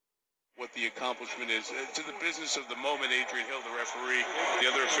what the accomplishment is. To the business of the moment, Adrian Hill, the referee,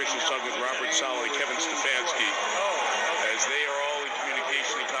 the other officials talking with Robert Sala and Kevin Stefanski, as they are all in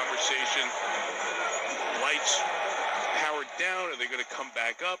communication and conversation. Lights powered down, and they're going to come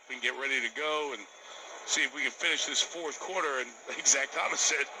back up and get ready to go and see if we can finish this fourth quarter. And like Zach Thomas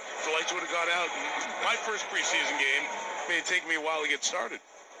said, if the lights would have gone out in my first preseason game, it may take me a while to get started.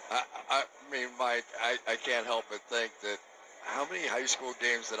 I mean, Mike, I can't help but think that how many high school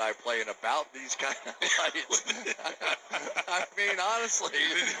games did I play in about these kind of lights? I mean, honestly,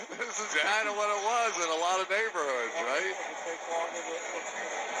 this is kind of what it was in a lot of neighborhoods, right?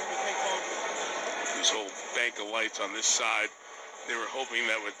 This whole bank of lights on this side, they were hoping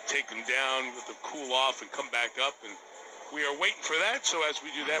that would take them down with the cool off and come back up, and we are waiting for that. So as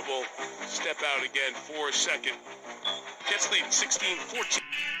we do that, we'll step out again for a second. Jets lead 16-14.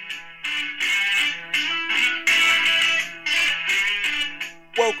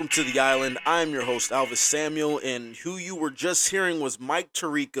 Welcome to the island. I'm your host, Alvis Samuel, and who you were just hearing was Mike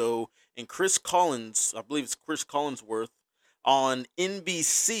Tirico and Chris Collins, I believe it's Chris Collinsworth, on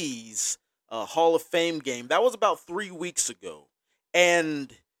NBC's Hall of Fame game. That was about 3 weeks ago.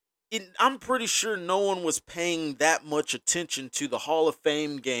 And I'm pretty sure no one was paying that much attention to the Hall of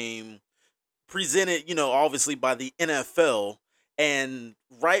Fame game presented, obviously by the NFL. And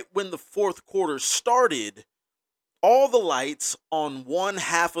right when the fourth quarter started, all the lights on one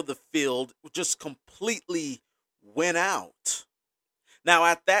half of the field just completely went out. Now,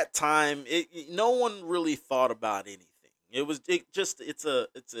 at that time, no one really thought about anything. It's a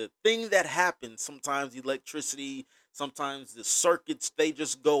thing that happens. Sometimes electricity, sometimes the circuits, they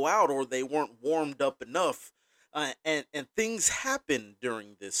just go out or they weren't warmed up enough. And things happen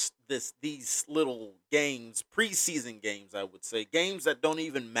during these little games, preseason games, I would say, games that don't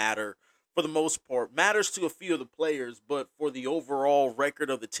even matter for the most part. Matters to a few of the players, but for the overall record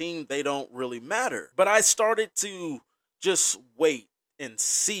of the team, they don't really matter. But I started to just wait and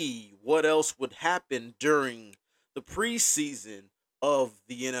see what else would happen during the preseason of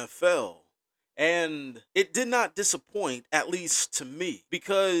the NFL. And it did not disappoint, at least to me,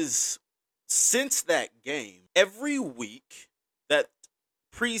 because since that game, every week that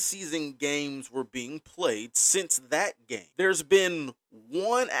preseason games were being played, since that game, it's been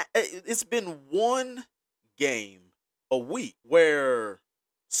one game a week where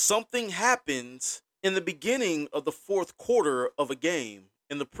something happens in the beginning of the fourth quarter of a game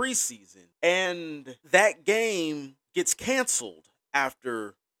in the preseason, and that game gets canceled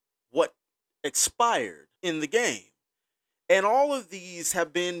after what expired in the game. And all of these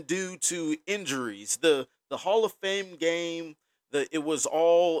have been due to injuries. The Hall of Fame game, it was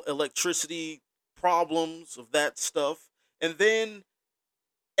all electricity problems of that stuff. And then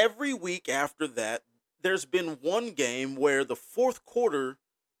every week after that, there's been one game where the fourth quarter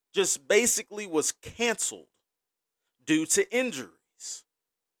just basically was canceled due to injuries.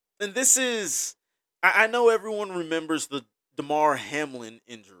 And this is, I know everyone remembers the Damar Hamlin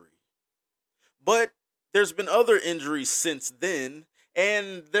injury, but there's been other injuries since then,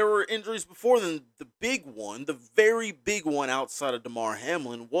 and there were injuries before then. The big one, the very big one outside of Damar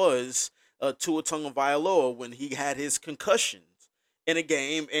Hamlin was Tua Tagovailoa when he had his concussions in a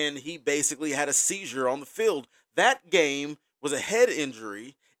game, and he basically had a seizure on the field. That game was a head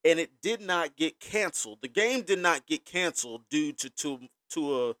injury, and it did not get canceled. The game did not get canceled due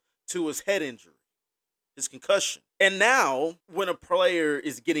to Tua's head injury, his concussion. And now, when a player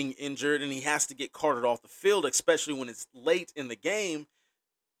is getting injured and he has to get carted off the field, especially when it's late in the game,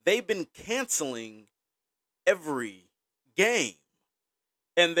 they've been canceling every game.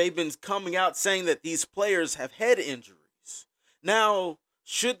 And they've been coming out saying that these players have head injuries. Now,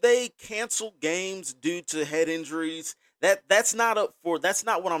 should they cancel games due to head injuries? That's not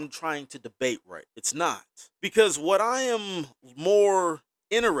what I'm trying to debate, right? It's not. Because what I am more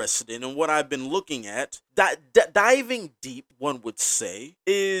interested in and what I've been looking at, diving deep, one would say,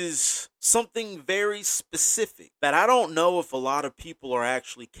 is something very specific that I don't know if a lot of people are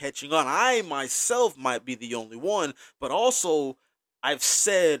actually catching on. I myself might be the only one, but also I've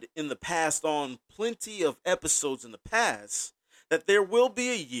said in the past on plenty of episodes in the past that there will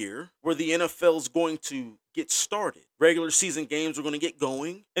be a year where the NFL is going to get started. Regular season games are going to get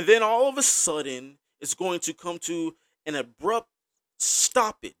going, and then all of a sudden it's going to come to an abrupt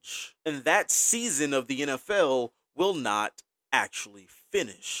stoppage, and that season of the NFL will not actually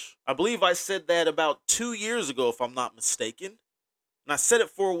finish. I believe I said that about 2 years ago, if I'm not mistaken. And I said it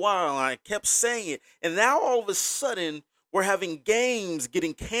for a while, and I kept saying it. And now all of a sudden, we're having games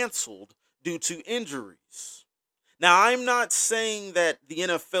getting canceled due to injuries. Now, I'm not saying that the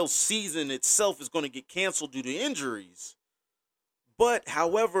NFL season itself is going to get canceled due to injuries. But,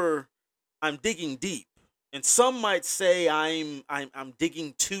 however, I'm digging deep. And some might say I'm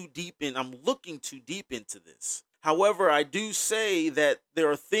digging too deep and I'm looking too deep into this. However, I do say that there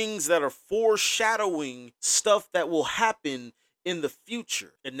are things that are foreshadowing stuff that will happen in the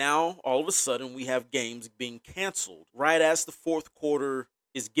future. And now, all of a sudden, we have games being canceled right as the fourth quarter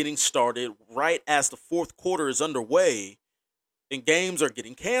is getting started, right as the fourth quarter is underway, and games are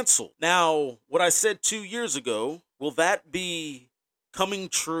getting canceled. Now, what I said 2 years ago, will that be coming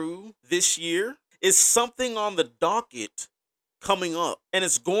true this year? Is something on the docket coming up? And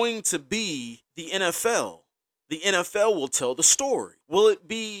it's going to be the NFL. The NFL will tell the story. Will it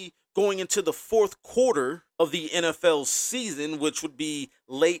be going into the fourth quarter of the NFL season, which would be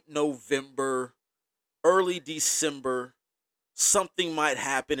late November, early December? Something might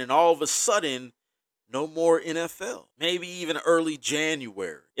happen, and all of a sudden, no more NFL. Maybe even early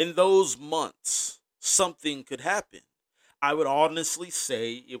January. In those months, something could happen. I would honestly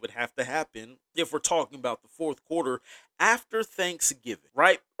say it would have to happen if we're talking about the fourth quarter after Thanksgiving,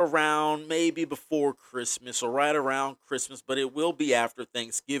 right around maybe before Christmas or right around Christmas, but it will be after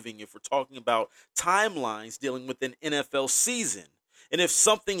Thanksgiving if we're talking about timelines dealing with an NFL season. And if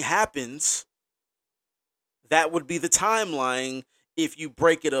something happens, that would be the timeline if you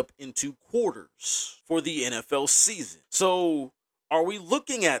break it up into quarters for the NFL season. So are we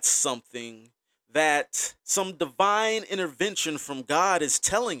looking at something that some divine intervention from God is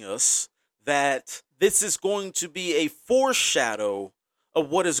telling us that this is going to be a foreshadow of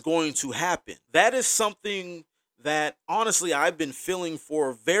what is going to happen? That is something that honestly I've been feeling for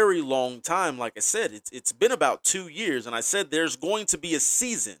a very long time. Like I said, it's been about 2 years, and I said there's going to be a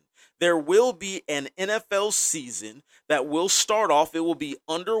season. There will be an NFL season that will start off. It will be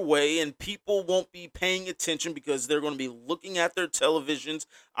underway, and people won't be paying attention because they're going to be looking at their televisions.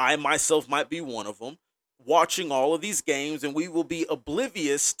 I myself might be one of them, watching all of these games, and we will be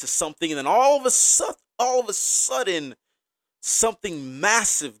oblivious to something. And then all of a sudden, something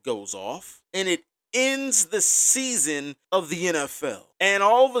massive goes off, and it ends the season of the NFL. And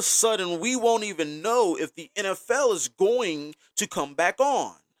all of a sudden, we won't even know if the NFL is going to come back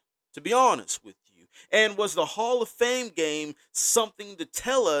on, to be honest with you. And was the Hall of Fame game something to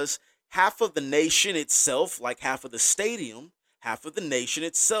tell us half of the nation itself, like half of the stadium, half of the nation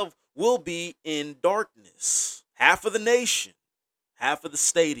itself will be in darkness? Half of the nation, half of the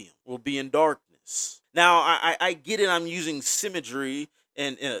stadium will be in darkness. Now, I get it. I'm using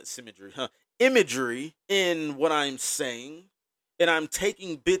imagery in what I'm saying, and I'm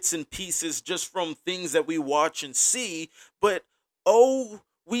taking bits and pieces just from things that we watch and see, but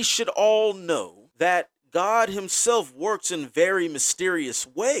we should all know that God himself works in very mysterious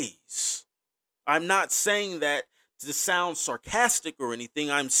ways. I'm not saying that to sound sarcastic or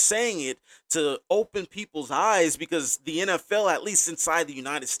anything. I'm saying it to open people's eyes, because the NFL, at least inside the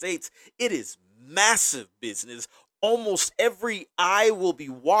United States, it is massive business. Almost every eye will be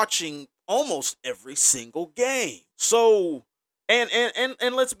watching almost every single game. So,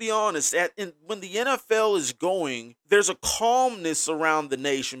 and let's be honest, when the NFL is going, there's a calmness around the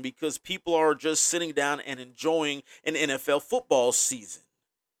nation because people are just sitting down and enjoying an NFL football season,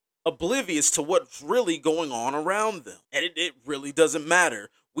 oblivious to what's really going on around them. And it really doesn't matter.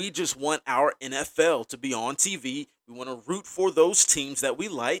 We just want our NFL to be on TV. We want to root for those teams that we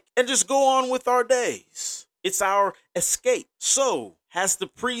like and just go on with our days. It's our escape. So, has the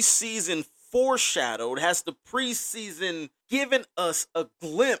preseason foreshadowed? Has the preseason given us a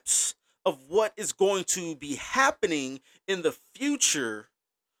glimpse of what is going to be happening in the future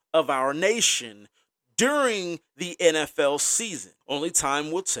of our nation during the NFL season? Only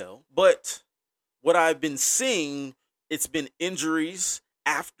time will tell. But what I've been seeing, it's been injuries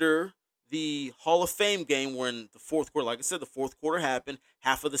after the Hall of Fame game, when the fourth quarter, like I said, the fourth quarter happened,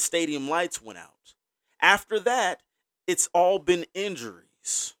 half of the stadium lights went out. After that, it's all been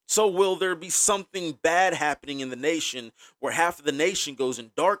injuries. So will there be something bad happening in the nation where half of the nation goes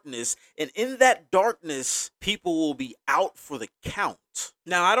in darkness, and in that darkness, people will be out for the count?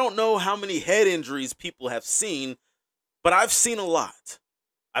 Now, I don't know how many head injuries people have seen, but I've seen a lot.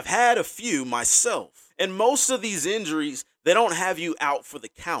 I've had a few myself. And most of these injuries, they don't have you out for the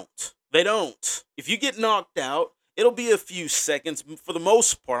count. They don't. If you get knocked out, it'll be a few seconds for the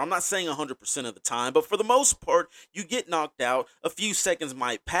most part. I'm not saying 100% of the time, but for the most part, you get knocked out. A few seconds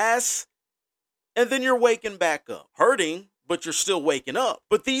might pass, and then you're waking back up. Hurting, but you're still waking up.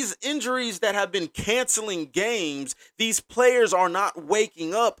 But these injuries that have been canceling games, these players are not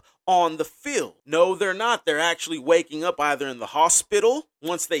waking up on the field. No, they're not. They're actually waking up either in the hospital.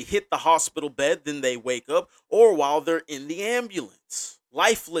 Once they hit the hospital bed, then they wake up, or while they're in the ambulance.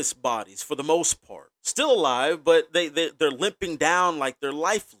 Lifeless bodies for the most part. Still alive, but they're limping down like they're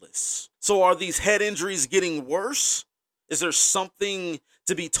lifeless. So are these head injuries getting worse? Is there something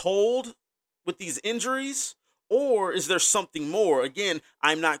to be told with these injuries? Or is there something more? Again,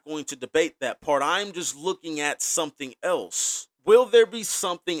 I'm not going to debate that part. I'm just looking at something else. Will there be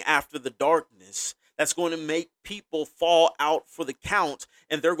something after the darkness that's going to make people fall out for the count,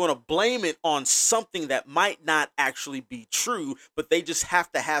 and they're going to blame it on something that might not actually be true, but they just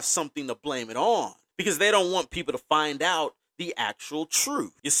have to have something to blame it on because they don't want people to find out the actual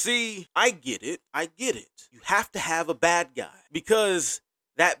truth. You see, I get it. You have to have a bad guy because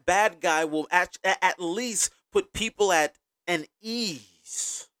that bad guy will at least put people at an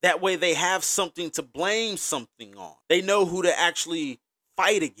ease. That way they have something to blame something on. They know who to actually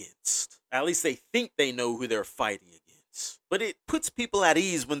fight against. At least they think they know who they're fighting against. But it puts people at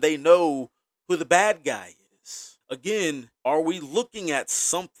ease when they know who the bad guy is. Again, are we looking at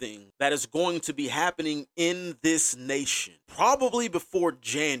something that is going to be happening in this nation? Probably before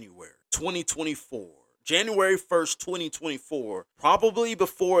January 2024. January 1st, 2024, probably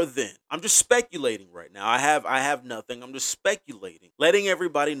before then. I'm just speculating right now. I have nothing. I'm just speculating, letting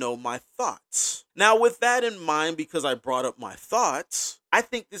everybody know my thoughts. Now, with that in mind, because I brought up my thoughts, I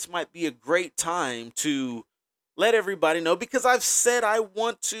think this might be a great time to let everybody know, because I've said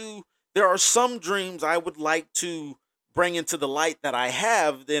there are some dreams I would like to bring into the light that I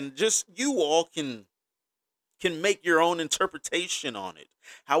have, then just you all can make your own interpretation on it.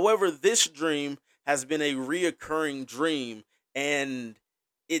 However, this dream has been a reoccurring dream, and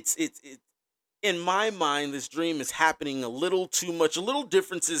it's in my mind, this dream is happening a little too much, a little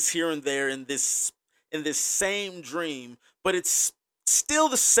differences here and there in this same dream, but it's still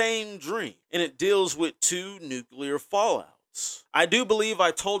the same dream, and it deals with 2 nuclear fallouts. I do believe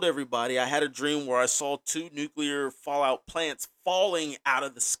I told everybody I had a dream where I saw 2 nuclear fallout plants falling out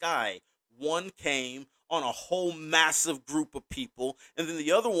of the sky. One came on a whole massive group of people, and then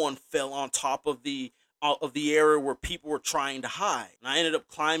the other one fell on top of the area where people were trying to hide. And I ended up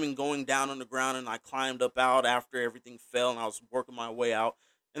going down on the ground, and I climbed up out after everything fell, and I was working my way out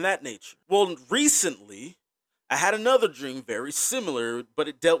in that nature. Well, recently, I had another dream very similar, but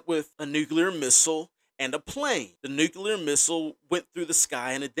it dealt with a nuclear missile and a plane. The nuclear missile went through the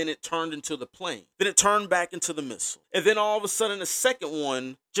sky, and then it turned into the plane. Then it turned back into the missile. And then all of a sudden, the second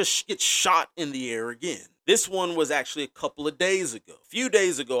one just gets shot in the air again. This one was actually a couple of days ago. A few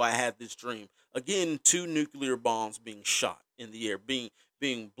days ago, I had this dream. Again, 2 nuclear bombs being shot in the air,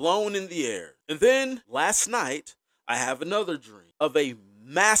 being blown in the air. And then last night, I have another dream of a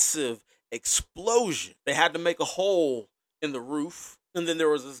massive explosion. They had to make a hole in the roof. And then there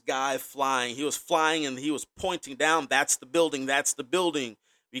was this guy flying. He was flying and he was pointing down. That's the building. That's the building.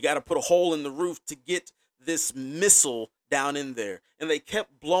 You got to put a hole in the roof to get this missile down in there. And they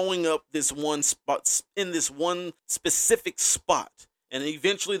kept blowing up this one spot, in this one specific spot. And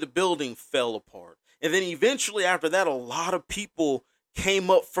eventually the building fell apart. And then eventually after that, a lot of people came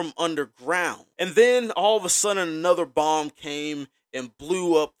up from underground. And then all of a sudden another bomb came and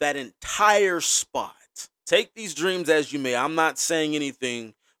blew up that entire spot. Take these dreams as you may. I'm not saying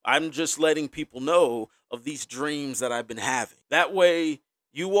anything. I'm just letting people know of these dreams that I've been having. That way,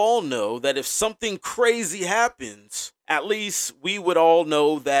 you all know that if something crazy happens, at least we would all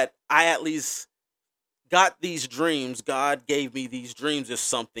know that I at least got these dreams. God gave me these dreams if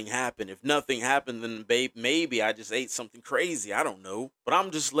something happened. If nothing happened, then maybe I just ate something crazy. I don't know. But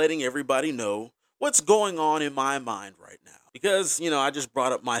I'm just letting everybody know what's going on in my mind right now. Because, I just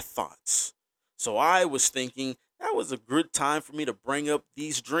brought up my thoughts. So I was thinking that was a good time for me to bring up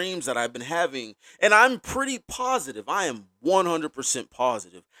these dreams that I've been having. And I'm pretty positive. I am 100%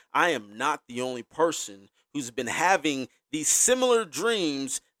 positive. I am not the only person who's been having these similar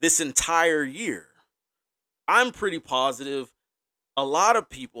dreams this entire year. I'm pretty positive a lot of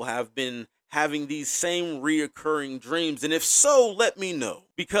people have been having these same reoccurring dreams. And if so, let me know.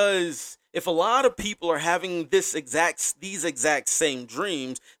 Because if a lot of people are having these exact same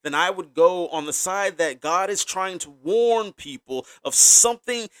dreams, then I would go on the side that God is trying to warn people of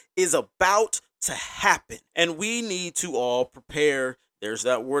something is about to happen. And we need to all prepare. There's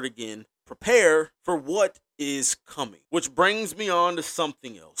that word again. Prepare for what is coming. Which brings me on to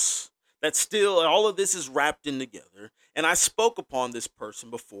something else. That still, all of this is wrapped in together. And I spoke upon this person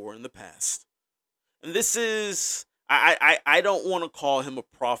before in the past. And this is, I don't want to call him a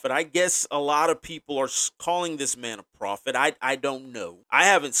prophet. I guess a lot of people are calling this man a prophet. I don't know. I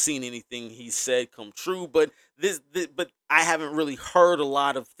haven't seen anything he said come true, but I haven't really heard a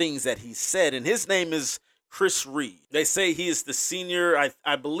lot of things that he said. And his name is Chris Reed. They say he is the senior,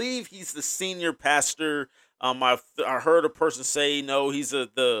 I believe he's the senior pastor. I heard a person say, no, he's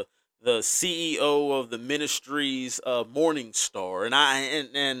the CEO of the ministry's Morning Star.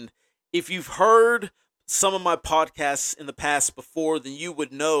 And if you've heard some of my podcasts in the past before, then you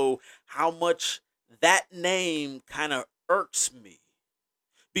would know how much that name kind of irks me.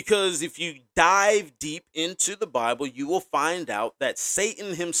 Because if you dive deep into the Bible, you will find out that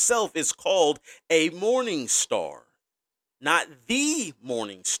Satan himself is called a morning star. Not the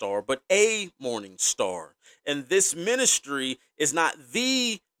morning star, but a morning star. And this ministry is not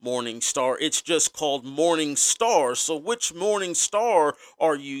the morning star, it's just called Morning Star. So which morning star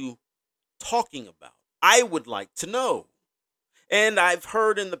are you talking about? I would like to know. And I've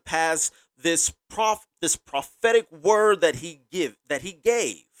heard in the past this prophetic word that he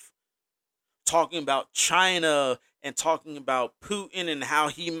gave, talking about China and talking about Putin and how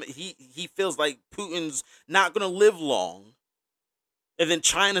he feels like Putin's not going to live long, and then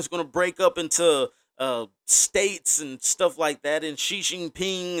China's going to break up into states and stuff like that, and Xi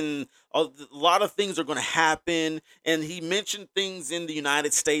Jinping and a lot of things are going to happen. And he mentioned things in the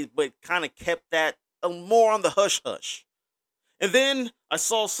United States, but kind of kept that more on the hush hush. And then I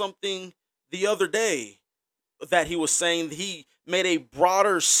saw something the other day that he was saying he made a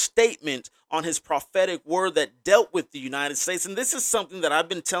broader statement on his prophetic word that dealt with the United States. And this is something that I've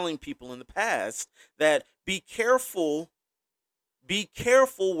been telling people in the past, that be careful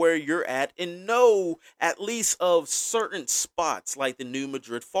where you're at, and know at least of certain spots like the New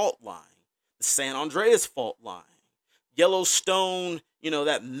Madrid fault line, the San Andreas fault line, Yellowstone,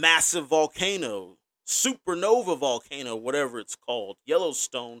 that massive volcano, supernova volcano, whatever it's called,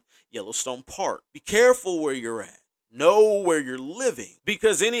 Yellowstone Park. Be careful where you're at. Know where you're living,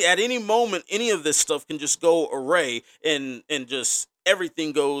 because at any moment, any of this stuff can just go array, and just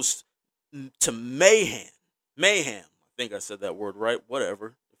everything goes to mayhem. Mayhem. I think I said that word right.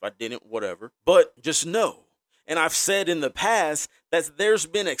 Whatever. If I didn't, whatever. But just know. And I've said in the past that there's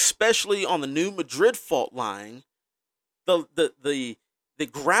been, especially on the New Madrid fault line, the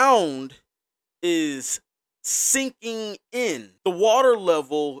ground is sinking in. The water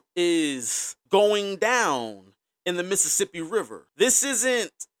level is going down in the Mississippi River. This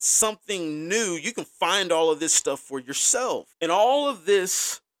isn't something new. You can find all of this stuff for yourself. And all of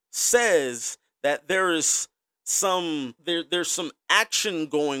this says that there's some action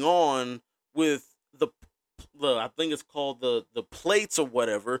going on with the I think it's called the plates or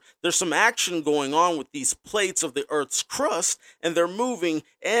whatever. There's some action going on with these plates of the Earth's crust, and they're moving,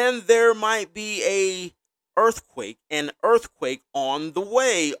 and there might be an earthquake on the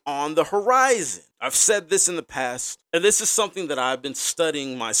way, on the horizon. I've said this in the past, and this is something that I've been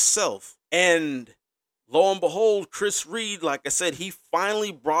studying myself. And lo and behold, Chris Reed, like I said, he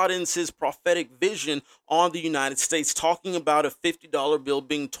finally broadens his prophetic vision on the United States, talking about a $50 bill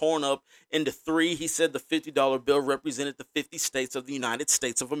being torn up into three. He said the $50 bill represented the 50 states of the United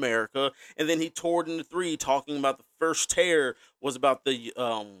States of America. And then he tore it into three, talking about the first tear was about the,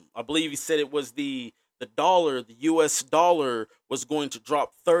 I believe he said it was the dollar, the US dollar was going to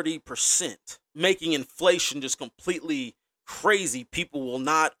drop 30%, making inflation just completely crazy. People will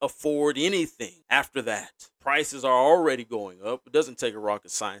not afford anything after that. Prices are already going up. It doesn't take a rocket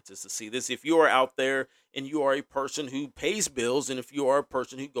scientist to see this. If you are out there and you are a person who pays bills, and if you are a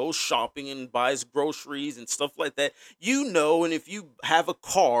person who goes shopping and buys groceries and stuff like that, and if you have a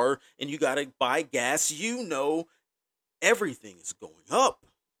car and you got to buy gas, everything is going up.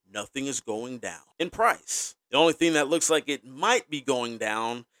 Nothing is going down in price. The only thing that looks like it might be going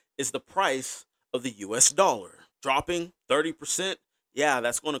down is the price of the US dollar. Dropping 30%,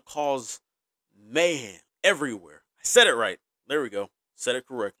 that's going to cause mayhem everywhere. I said it right. There we go. Said it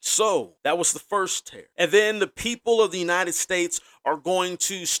correct. So that was the first tear. And then the people of the United States are going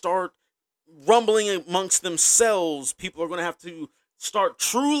to start rumbling amongst themselves. People are going to have to start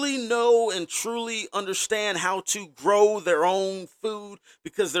truly know and truly understand how to grow their own food,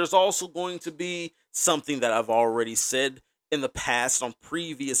 because there's also going to be something that I've already said in the past on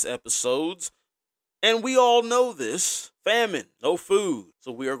previous episodes. And we all know this: famine, no food.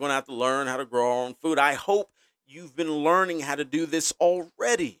 So we are going to have to learn how to grow our own food. I hope you've been learning how to do this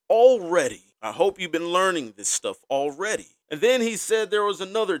already. I hope you've been learning this stuff already. And then he said there was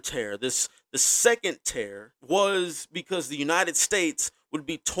another tear. The second tear was because the United States would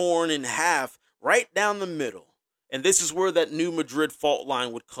be torn in half right down the middle. And this is where that New Madrid fault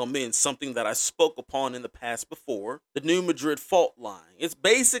line would come in, something that I spoke upon in the past before. The New Madrid fault line. It's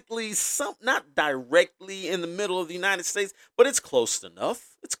basically not directly in the middle of the United States, but it's close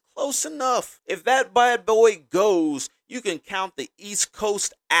enough. It's close enough. If that bad boy goes, you can count the East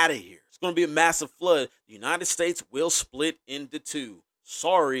Coast out of here. It's going to be a massive flood. The United States will split into two.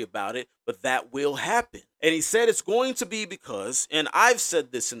 Sorry about it, but that will happen. And he said it's going to be because, and I've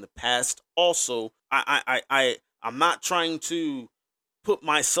said this in the past also, I'm not trying to put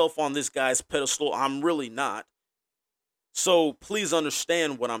myself on this guy's pedestal. I'm really not. So please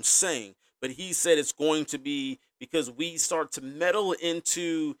understand what I'm saying. But he said it's going to be because we start to meddle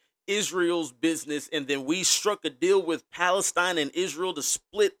into Israel's business, and then we struck a deal with Palestine and Israel to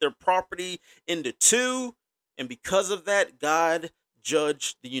split their property into two. And because of that, God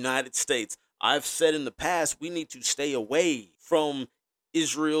judged the United States. I've said in the past, we need to stay away from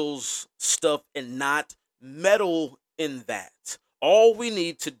Israel's stuff and not meddle in that. All we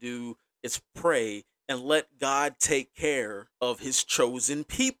need to do is pray and let God take care of his chosen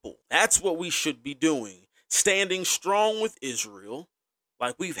people. That's what we should be doing. Standing strong with Israel,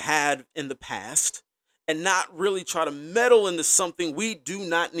 like we've had in the past, and not really try to meddle into something we do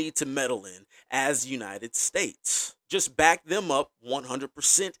not need to meddle in as United States. Just back them up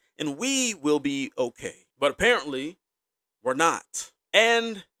 100% and we will be okay. But apparently, we're not.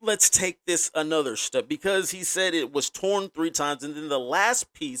 And let's take this another step, because he said it was torn 3 times, and then the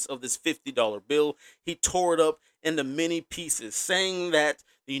last piece of this $50 bill, he tore it up into many pieces, saying that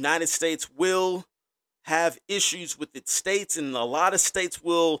the United States will have issues with its states, and a lot of states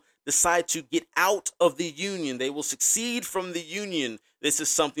will decide to get out of the union. They will secede from the union. This is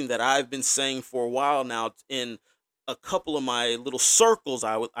something that I've been saying for a while now. In a couple of my little circles,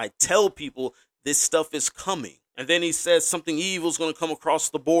 I tell people this stuff is coming. And then he says something evil is going to come across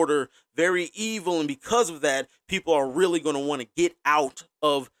the border, very evil. And because of that, people are really going to want to get out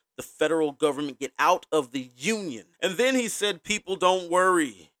of the federal government, get out of the union. And then he said, people, don't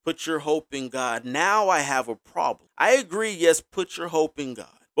worry. Put your hope in God. Now I have a problem. I agree, yes, put your hope in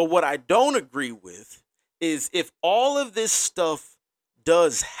God. But what I don't agree with is if all of this stuff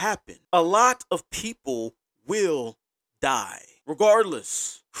does happen, a lot of people will die.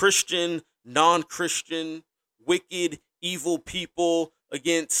 Regardless, Christian, non-Christian, wicked, evil people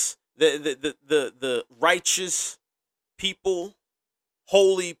against the righteous people,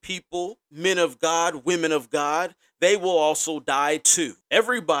 holy people, men of God, women of God, they will also die too.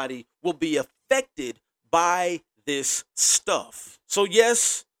 Everybody will be affected by this stuff. So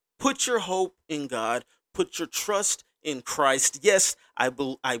yes, put your hope in God, put your trust in Christ. Yes, I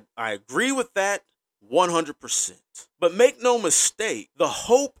agree with that 100%. But make no mistake, the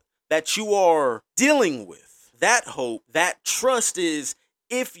hope that you are dealing with, that hope, that trust is,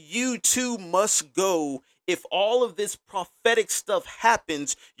 if you too must go, if all of this prophetic stuff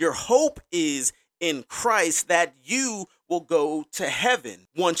happens, your hope is in Christ that you will go to heaven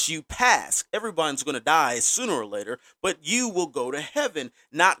once you pass. Everybody's going to die sooner or later, but you will go to heaven,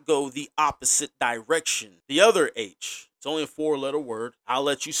 not go the opposite direction. The other H, it's only a 4-letter word. I'll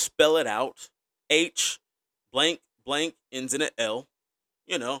let you spell it out. H, blank, blank, ends in an L.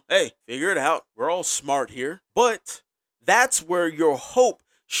 You know, hey, figure it out. We're all smart here. But that's where your hope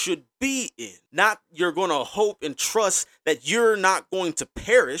should be in. Not you're going to hope and trust that you're not going to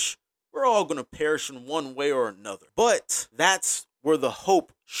perish. We're all going to perish in one way or another. But that's where the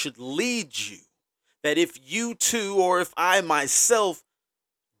hope should lead you. That if you too, or if I myself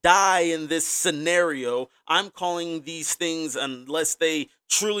die in this scenario, I'm calling these things, unless they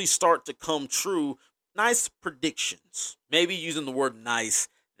truly start to come true, nice predictions. Maybe using the word nice,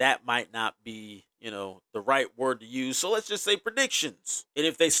 that might not be, the right word to use. So let's just say predictions. And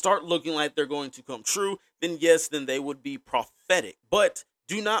if they start looking like they're going to come true, then yes, then they would be prophetic. But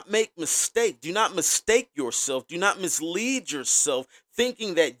do not make mistake. Do not mistake yourself. Do not mislead yourself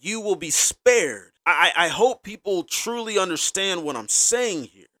thinking that you will be spared. I hope people truly understand what I'm saying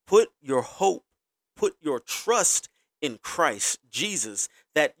here. Put your hope, put your trust in Christ Jesus,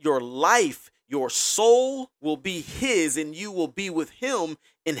 that your life, your soul will be his, and you will be with him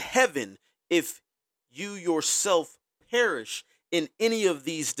in heaven if you yourself perish in any of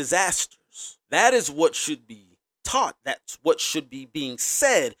these disasters. That is what should be taught. That's what should be being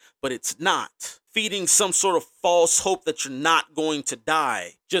said, but it's not. Feeding some sort of false hope that you're not going to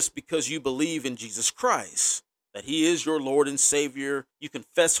die just because you believe in Jesus Christ, that he is your Lord and Savior. You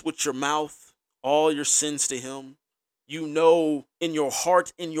confess with your mouth all your sins to him. You know in your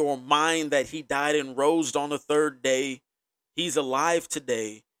heart, in your mind, that he died and rose on the 3rd day. He's alive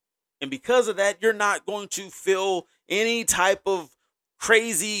today. And because of that, you're not going to feel any type of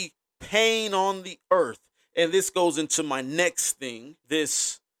crazy pain on the earth. And this goes into my next thing,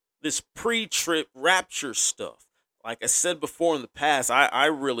 this pre-trip rapture stuff. Like I said before in the past, I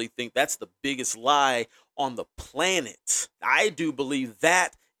really think that's the biggest lie on the planet. I do believe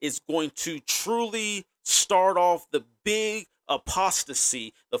that is going to truly start off the big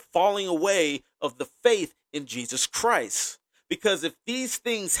apostasy, the falling away of the faith in Jesus Christ. Because if these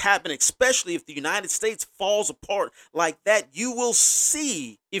things happen, especially if the United States falls apart like that, you will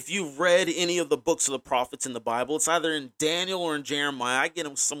see, if you've read any of the books of the prophets in the Bible, it's either in Daniel or in Jeremiah. I get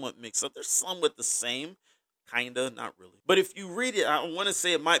them somewhat mixed up. They're somewhat the same, kind of, not really. But if you read it, I want to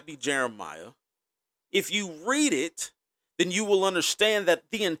say it might be Jeremiah. If you read it, then you will understand that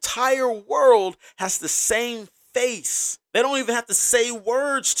the entire world has the same face. They don't even have to say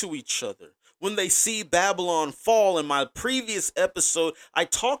words to each other when they see Babylon fall. In my previous episode, I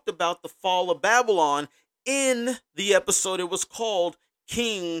talked about the fall of Babylon in the episode. It was called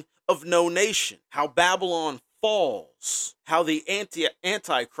King of No Nation, how Babylon falls, how the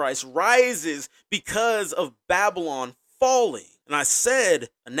Antichrist rises because of Babylon falling. And I said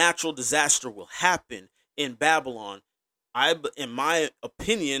a natural disaster will happen in Babylon. In my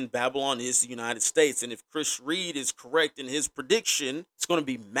opinion, Babylon is the United States. And if Chris Reed is correct in his prediction, it's going to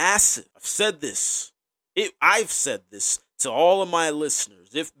be massive. I've said this to all of my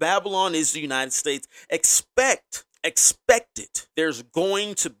listeners. If Babylon is the United States, expect it. There's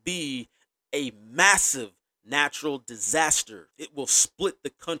going to be a massive natural disaster. It will split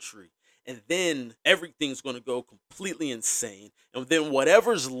the country. And then everything's going to go completely insane. And then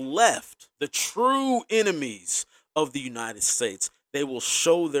whatever's left, the true enemies of the United States, they will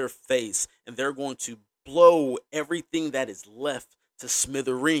show their face, and they're going to blow everything that is left to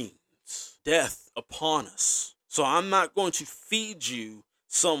smithereens. Death upon us. So I'm not going to feed you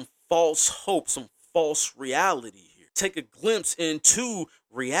some false hope, some false reality here. Take a glimpse into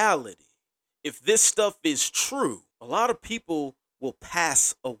reality. If this stuff is true, a lot of people will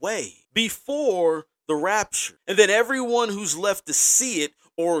pass away before the rapture. And then everyone who's left to see it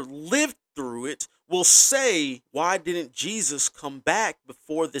or lived through it will say, why didn't Jesus come back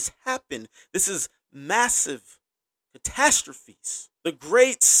before this happened? This is massive catastrophes. The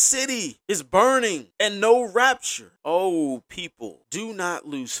great city is burning and no rapture. Oh, people, do not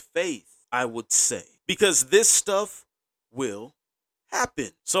lose faith, I would say, because this stuff will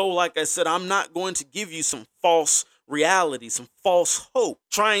happen. So like I said, I'm not going to give you some false reality, some false hope,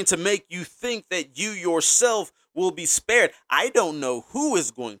 trying to make you think that you yourself will be spared. I don't know who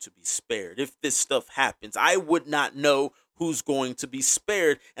is going to be spared if this stuff happens. I would not know who's going to be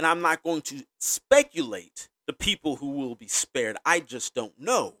spared, and I'm not going to speculate the people who will be spared. I just don't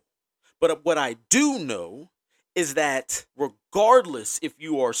know. But what I do know is that regardless if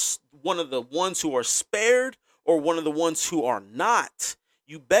you are one of the ones who are spared or one of the ones who are not,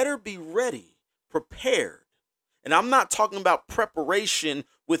 you better be ready, prepared. And I'm not talking about preparation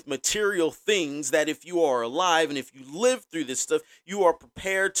with material things, that if you are alive and if you live through this stuff, you are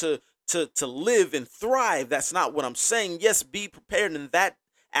prepared to live and thrive. That's not what I'm saying. Yes, be prepared in that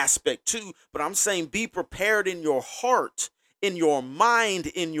aspect too, but I'm saying be prepared in your heart, in your mind,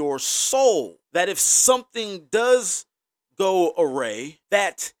 in your soul, that if something does go awry,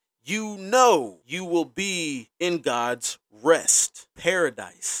 that you know you will be in God's rest,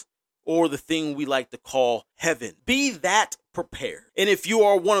 paradise, or the thing we like to call heaven. Be that prepared. And if you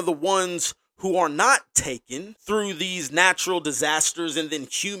are one of the ones who are not taken through these natural disasters and then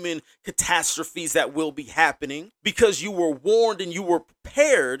human catastrophes that will be happening, because you were warned and you were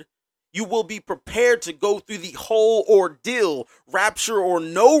prepared, you will be prepared to go through the whole ordeal, rapture or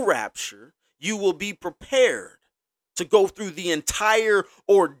no rapture. You will be prepared to go through the entire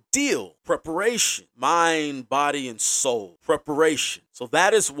ordeal. Preparation, mind, body, and soul. Preparation. So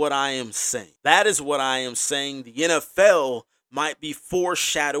that is what I am saying. That is what I am saying. The NFL might be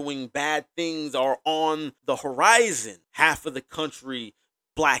foreshadowing bad things are on the horizon. Half of the country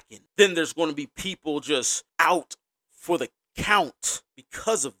blackened. Then there's going to be people just out for the count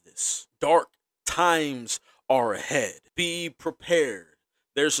because of this. Dark times are ahead. Be prepared.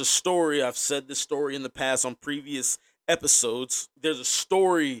 There's a story, I've said this story in the past on previous episodes. There's a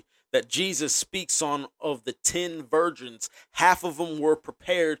story that Jesus speaks on of the 10 virgins. Half of them were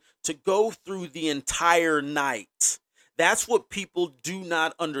prepared to go through the entire night. That's what people do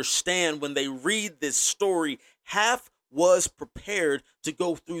not understand when they read this story. Half was prepared to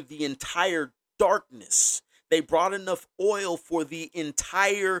go through the entire darkness. They brought enough oil for the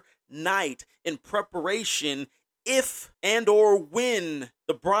entire night in preparation if and or when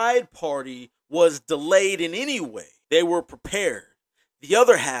the bride party was delayed in any way. They were prepared. The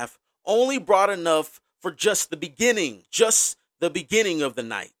other half only brought enough for just the beginning of the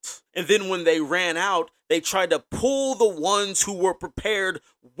night. And then when they ran out, they tried to pull the ones who were prepared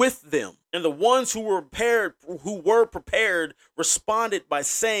with them. And the ones who were prepared responded by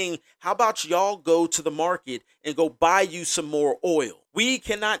saying, how about y'all go to the market and go buy you some more oil? We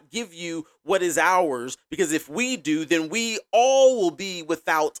cannot give you what is ours, because if we do, then we all will be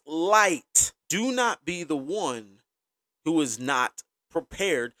without light. Do not be the one who is not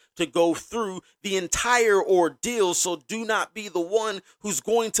prepared to go through the entire ordeal. So do not be the one who's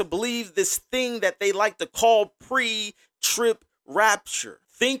going to believe this thing that they like to call pre-trip rapture,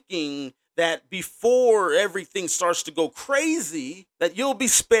 thinking that before everything starts to go crazy, that you'll be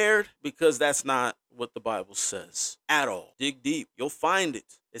spared, because that's not what the Bible says at all. Dig deep, you'll find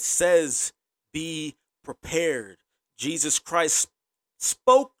it. It says, be prepared. Jesus Christ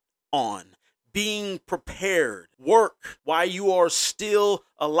spoke on being prepared. Work while you are still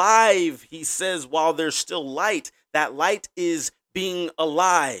alive. He says, while there's still light, that light is being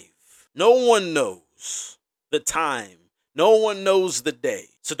alive. No one knows the time. No one knows the day.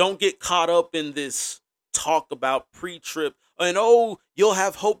 So don't get caught up in this talk about pre-trip and, oh, you'll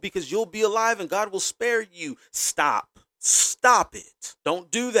have hope because you'll be alive and God will spare you. Stop. Stop it.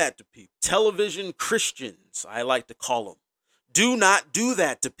 Don't do that to people. Television Christians, I like to call them. Do not do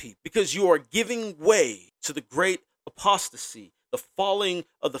that to people, because you are giving way to the great apostasy, the falling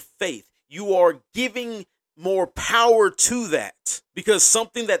of the faith. You are giving more power to that, because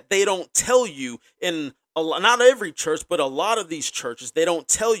something that they don't tell you in not every church, but a lot of these churches, they don't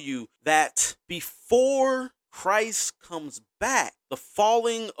tell you that before Christ comes back, the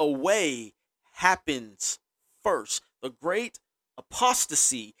falling away happens first. The great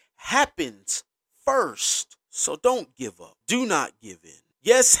apostasy happens first. So don't give up. Do not give in.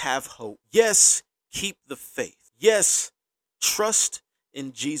 Yes, have hope. Yes, keep the faith. Yes, trust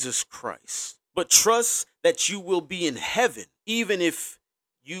in Jesus Christ. But trust that you will be in heaven, even if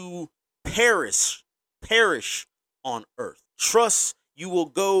you perish on earth. Trust you will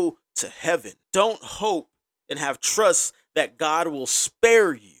go to heaven. Don't hope and have trust that God will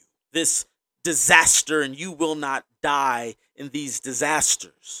spare you this disaster and you will not die in these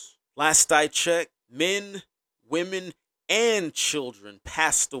disasters. Last I checked, men, women, and children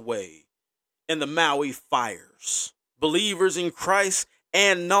passed away in the Maui fires. Believers in Christ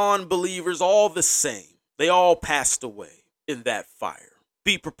and non-believers, all the same. They all passed away in that fire.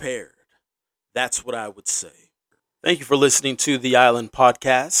 Be prepared. That's what I would say. Thank you for listening to the Island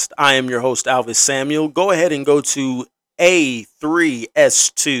Podcast. I am your host, Alvis Samuel. Go ahead and go to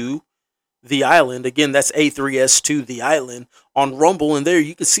A3S2 The Island. Again, that's A3S2 The Island on Rumble, and there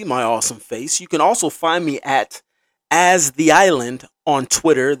you can see my awesome face. You can also find me at As The Island on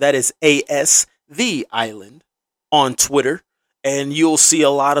Twitter. That is AS The Island on Twitter. And you'll see a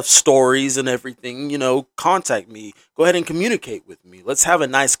lot of stories and everything. Contact me. Go ahead and communicate with me. Let's have a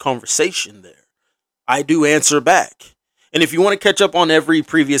nice conversation there. I do answer back. And if you want to catch up on every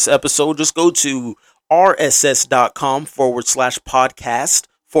previous episode, just go to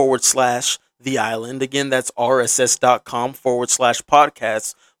rss.com/podcast/The Island. Again, that's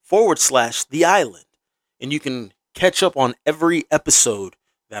rss.com/podcast/The Island. And you can catch up on every episode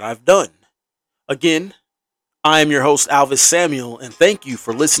that I've done. Again, I am your host, Alvis Samuel, and thank you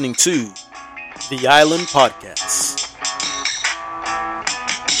for listening to the Island Podcast.